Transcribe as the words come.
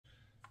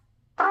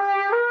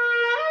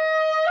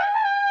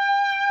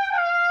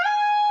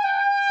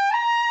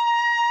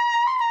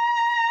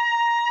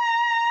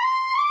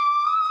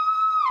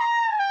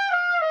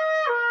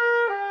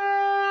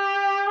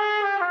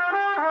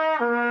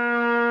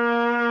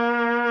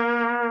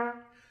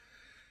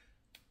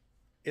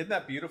Isn't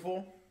that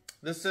beautiful?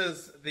 This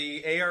is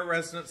the AR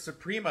Resonance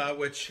Suprema,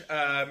 which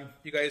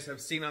you guys have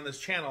seen on this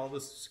channel,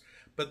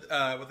 but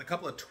with a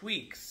couple of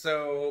tweaks.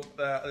 So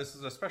this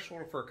is a special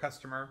order for a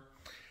customer,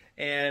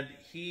 and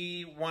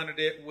he wanted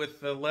it with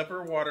the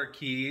lever water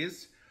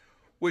keys,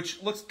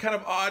 which looks kind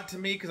of odd to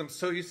me because I'm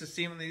so used to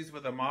seeing these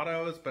with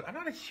Amatos, but I'm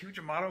not a huge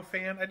Amato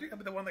fan. I do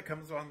have the one that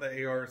comes on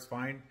the AR is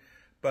fine,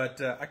 but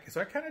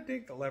so I kind of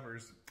dig the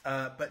levers.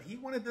 But he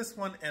wanted this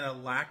one in a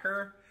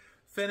lacquer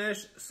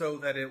finish so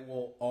that it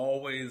will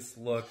always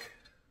look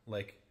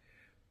like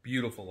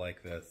beautiful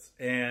like this.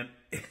 And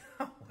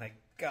oh my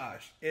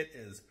gosh, it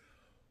is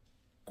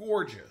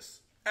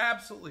gorgeous,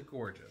 absolutely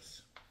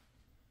gorgeous.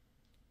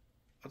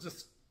 I'll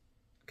just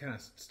kind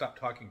of stop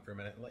talking for a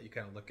minute and let you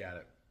kind of look at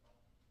it.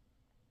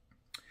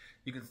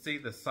 You can see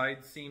the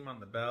side seam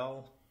on the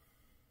bell.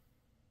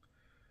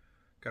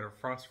 Got a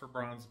phosphor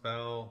bronze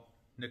bell,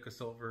 nickel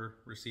silver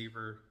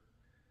receiver,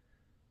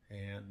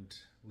 and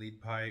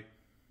lead pipe.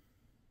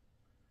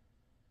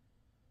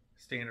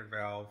 Standard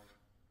valve,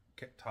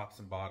 tops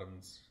and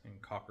bottoms in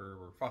copper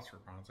or phosphor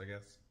bronze, I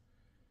guess.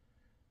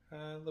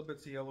 Little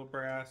bits of yellow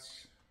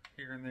brass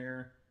here and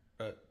there,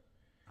 but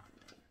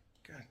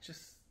God,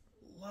 just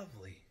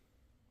lovely.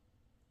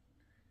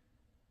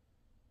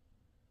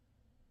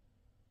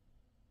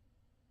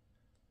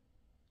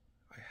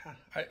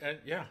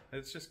 Yeah,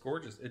 it's just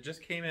gorgeous. It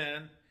just came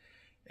in,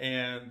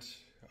 and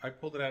I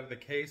pulled it out of the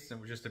case,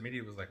 and just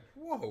immediately was like,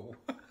 "Whoa!"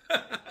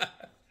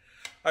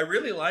 I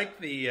really like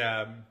the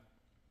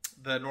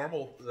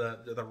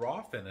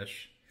raw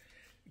finish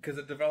because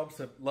it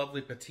develops a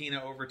lovely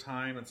patina over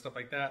time and stuff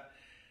like that.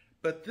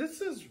 But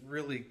this is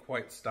really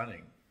quite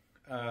stunning.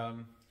 Yeah,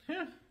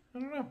 I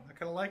don't know. I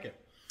kind of like it.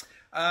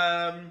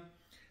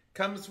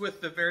 Comes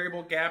with the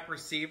variable gap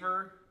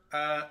receiver.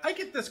 I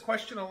get this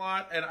question a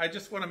lot, and I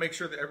just want to make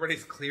sure that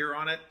everybody's clear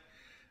on it.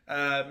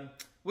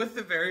 With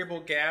the variable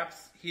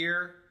gaps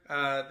here,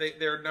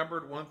 they're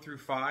numbered 1 through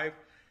 5.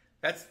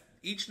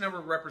 Each number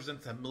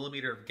represents a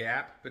millimeter of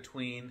gap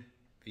between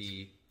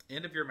the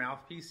end of your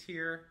mouthpiece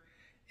here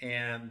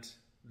and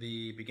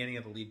the beginning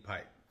of the lead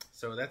pipe.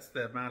 So that's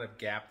the amount of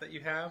gap that you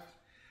have.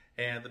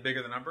 And the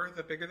bigger the number,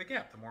 the bigger the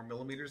gap. The more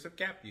millimeters of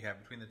gap you have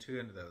between the two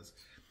end of those.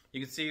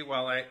 You can see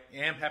while I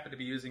am happy to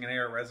be using an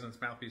AR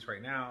Resonance mouthpiece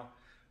right now,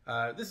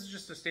 this is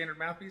just a standard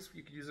mouthpiece.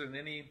 You could use it in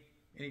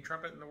any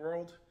trumpet in the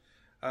world.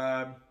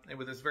 And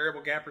with this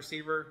variable gap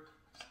receiver,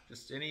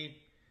 just any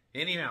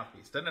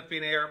mouthpiece. Doesn't have to be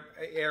an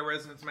AR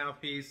Resonance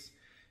mouthpiece.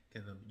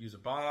 You can use a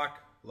Bach,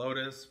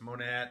 Lotus,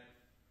 Monette,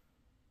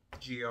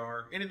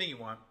 GR, anything you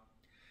want.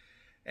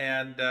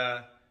 And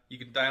you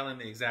can dial in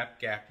the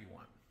exact gap you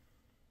want.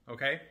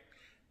 Okay?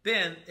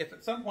 Then, if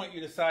at some point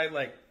you decide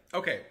like,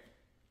 okay,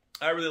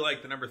 I really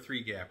like the number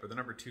 3 gap or the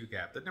number 2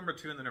 gap. The number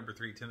 2 and the number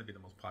 3 tend to be the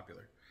most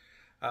popular.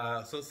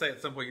 So let's say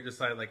at some point you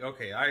decide like,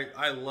 okay,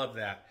 I love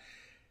that.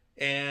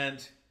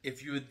 And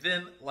if you would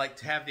then like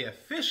to have the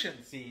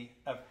efficiency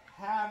of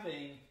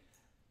having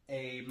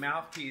a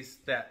mouthpiece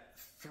that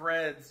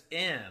threads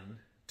in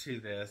to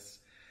this,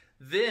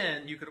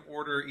 then you could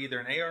order either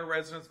an AR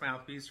Resonance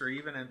mouthpiece, or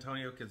even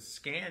Antonio could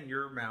scan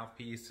your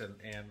mouthpiece and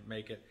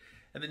make it.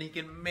 And then he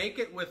can make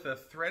it with a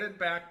threaded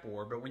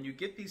backbore. But when you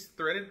get these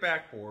threaded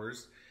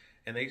backbores,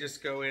 and they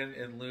just go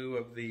in lieu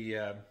of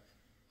the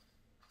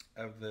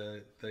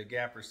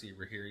gap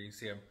receiver here. You can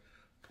see I'm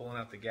pulling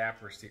out the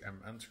gap receiver.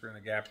 I'm unscrewing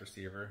the gap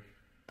receiver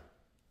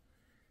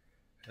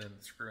and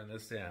screwing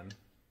this in.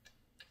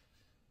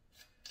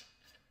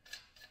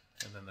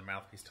 And then the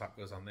mouthpiece top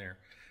goes on there.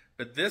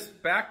 But this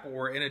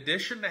backbore, in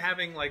addition to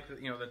having like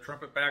the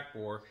trumpet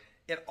backbore,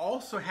 it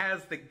also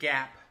has the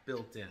gap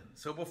built in.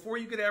 So before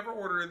you could ever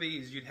order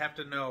these, you'd have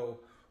to know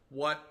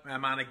what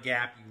amount of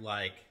gap you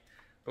like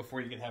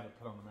before you can have it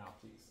put on the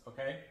mouthpiece,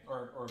 okay?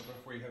 Or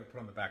before you have it put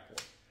on the backbore.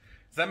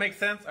 Does that make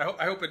sense?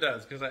 I hope it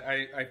does, because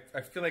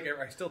I feel like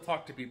I still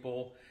talk to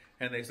people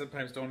and they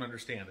sometimes don't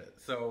understand it.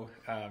 So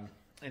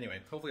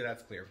anyway, hopefully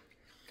that's clear.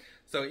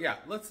 So yeah,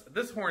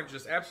 this horn's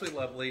just absolutely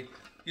lovely.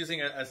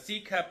 Using a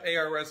C-cup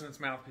AR Resonance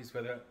mouthpiece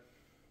with it.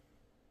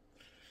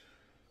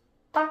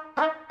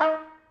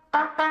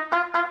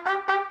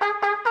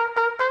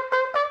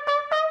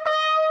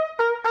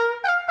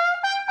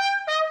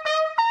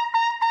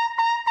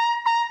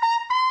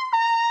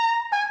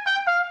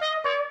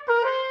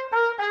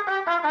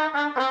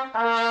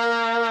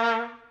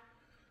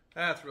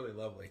 That's really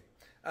lovely.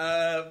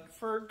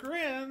 For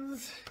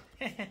grins,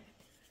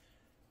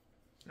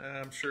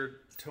 I'm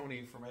sure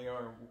Tony from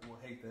AR will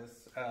hate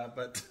this,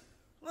 but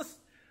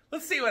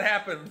let's see what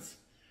happens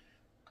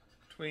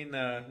between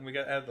we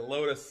add the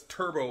Lotus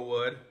turbo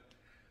wood.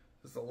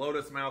 This is a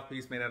Lotus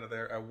mouthpiece made out of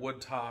a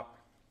wood top.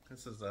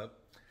 This is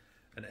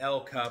an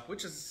L cup,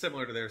 which is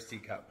similar to their C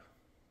cup.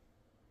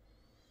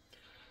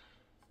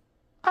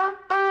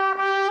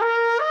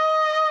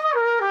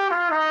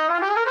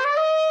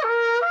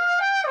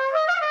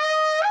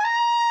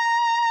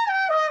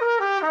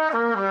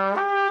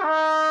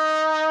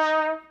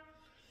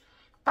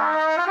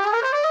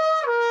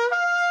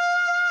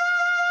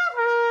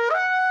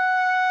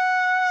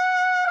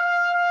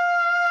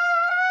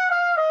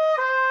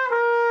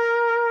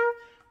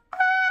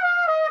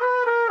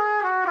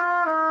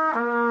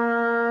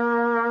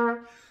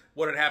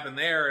 happened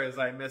there is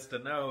I missed a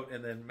note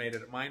and then made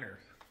it minor.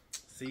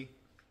 See?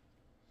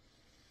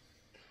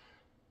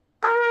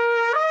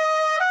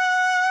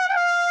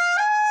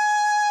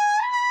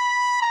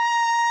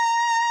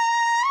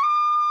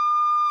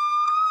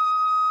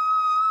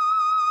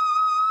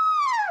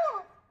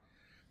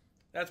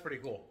 That's pretty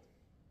cool.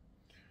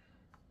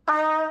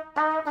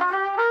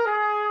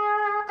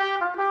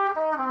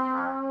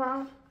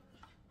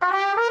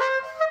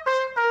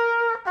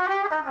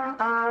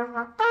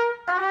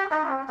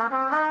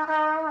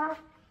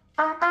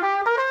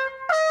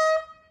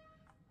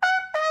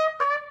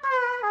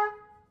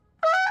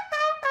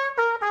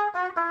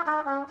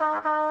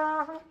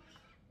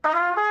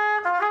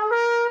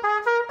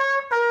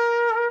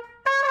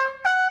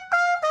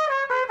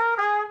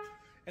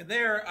 And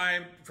there,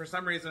 I'm, for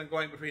some reason,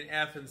 going between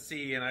F and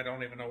C, and I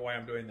don't even know why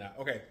I'm doing that.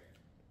 Okay.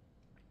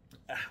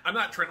 I'm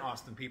not Trent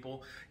Austin,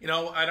 people. You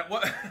know, I don't,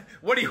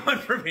 what do you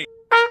want from me?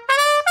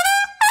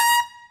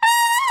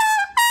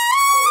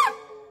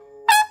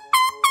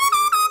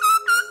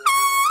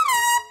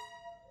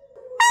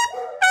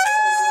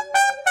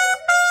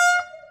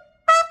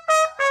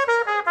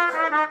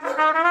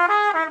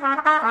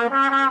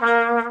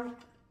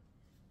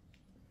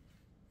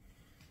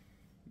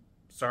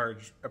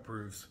 Sarge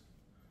approves.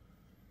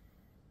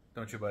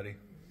 Don't you, buddy?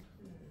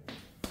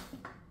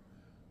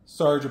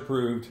 Sarge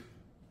approved.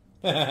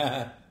 All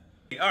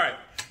right.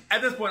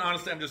 At this point,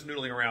 honestly, I'm just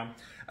noodling around.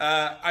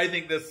 I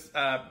think this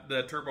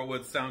the turbo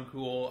woods sound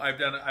cool. I've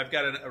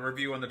got a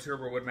review on the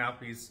turbo wood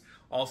mouthpiece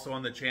also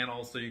on the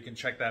channel, so you can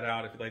check that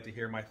out if you'd like to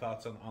hear my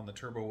thoughts on the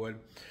turbo wood.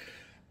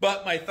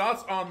 But my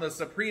thoughts on the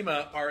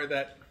Suprema are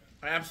that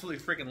I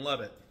absolutely freaking love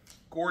it.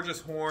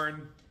 Gorgeous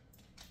horn.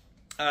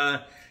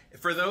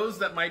 For those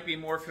that might be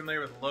more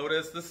familiar with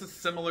Lotus, this is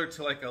similar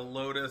to like a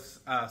Lotus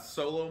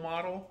solo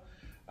model.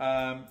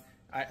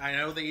 I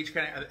know that each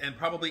kind of, and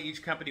probably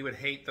each company would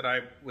hate that I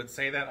would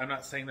say that. I'm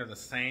not saying they're the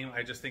same.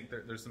 I just think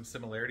there's some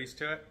similarities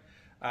to it.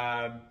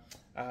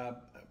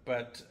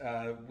 But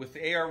with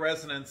the AR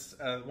Resonance,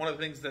 one of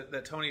the things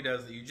that Tony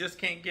does that you just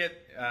can't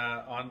get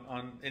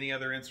on any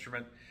other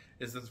instrument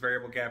is this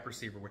variable gap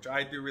receiver, which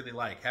I do really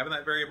like. Having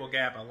that variable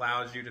gap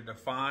allows you to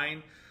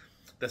define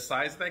the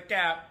size of that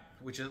gap,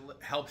 which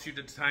helps you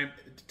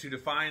to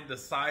define the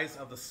size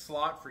of the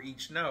slot for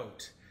each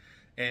note,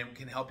 and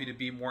can help you to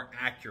be more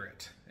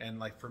accurate. And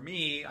like for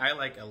me, I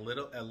like a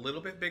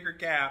little bit bigger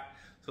gap,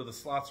 so the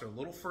slots are a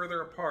little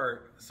further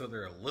apart, so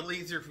they're a little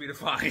easier for me to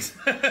find.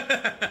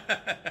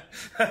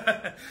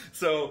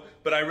 So,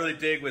 but I really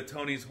dig with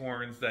Tony's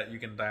horns that you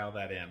can dial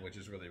that in, which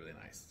is really, really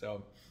nice.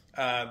 So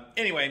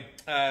anyway,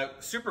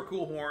 super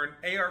cool horn,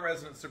 AR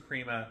Resonance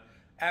Suprema,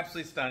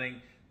 absolutely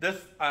stunning.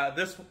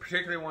 This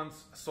particular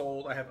one's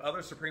sold. I have other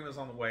Supremas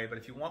on the way, but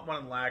if you want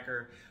one in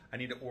Lacquer, I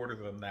need to order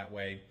them that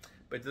way.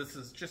 But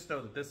just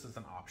know that this is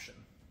an option.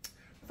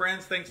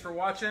 Friends, thanks for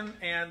watching,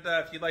 and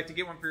if you'd like to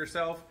get one for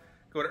yourself,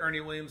 go to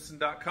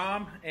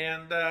ErnieWilliamson.com,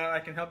 and I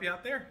can help you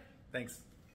out there. Thanks.